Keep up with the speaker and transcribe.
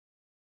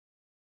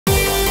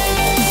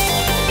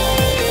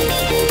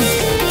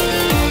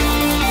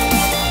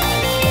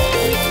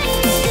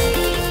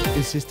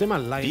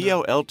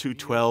VIO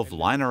L212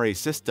 line array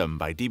system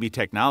by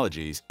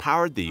dBTechnologies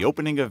powered the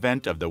opening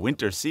event of the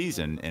winter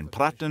season in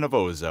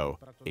Pratonevoso,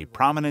 a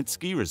prominent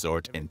ski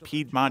resort in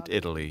Piedmont,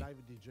 Italy.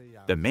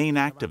 The main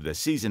act of the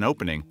season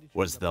opening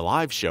was the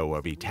live show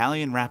of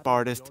Italian rap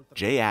artist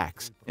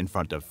J-Ax in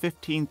front of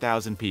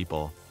 15,000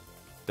 people.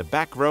 The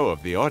back row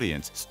of the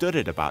audience stood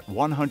at about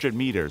 100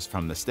 meters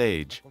from the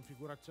stage.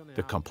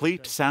 The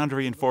complete sound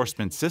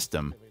reinforcement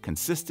system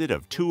consisted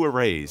of 2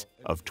 arrays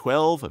of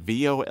 12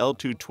 VIO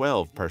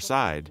L212 per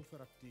side,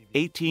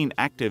 18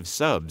 active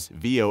subs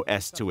VIO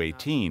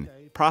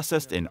S218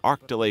 processed in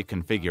arc delay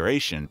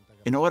configuration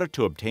in order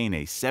to obtain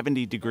a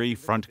 70-degree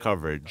front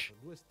coverage.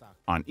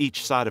 On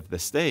each side of the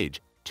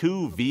stage,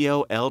 2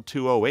 VIO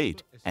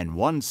L208 and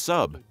 1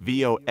 sub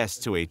VIO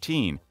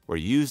S218 were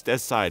used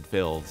as side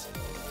fills.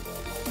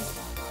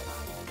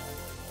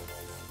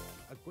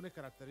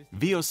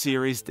 VIO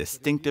Series'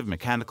 distinctive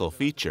mechanical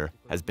feature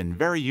has been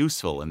very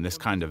useful in this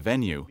kind of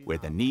venue where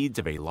the needs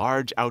of a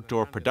large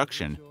outdoor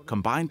production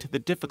combine to the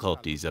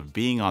difficulties of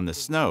being on the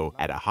snow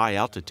at a high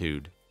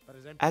altitude.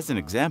 As an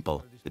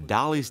example, the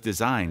dolly's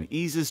design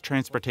eases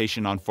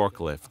transportation on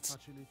forklifts.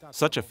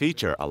 Such a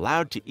feature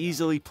allowed to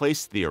easily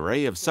place the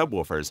array of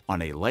subwoofers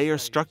on a layer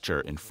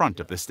structure in front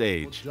of the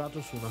stage. Su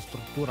una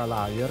struttura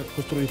layer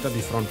costruita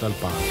di fronte al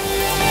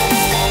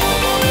palco.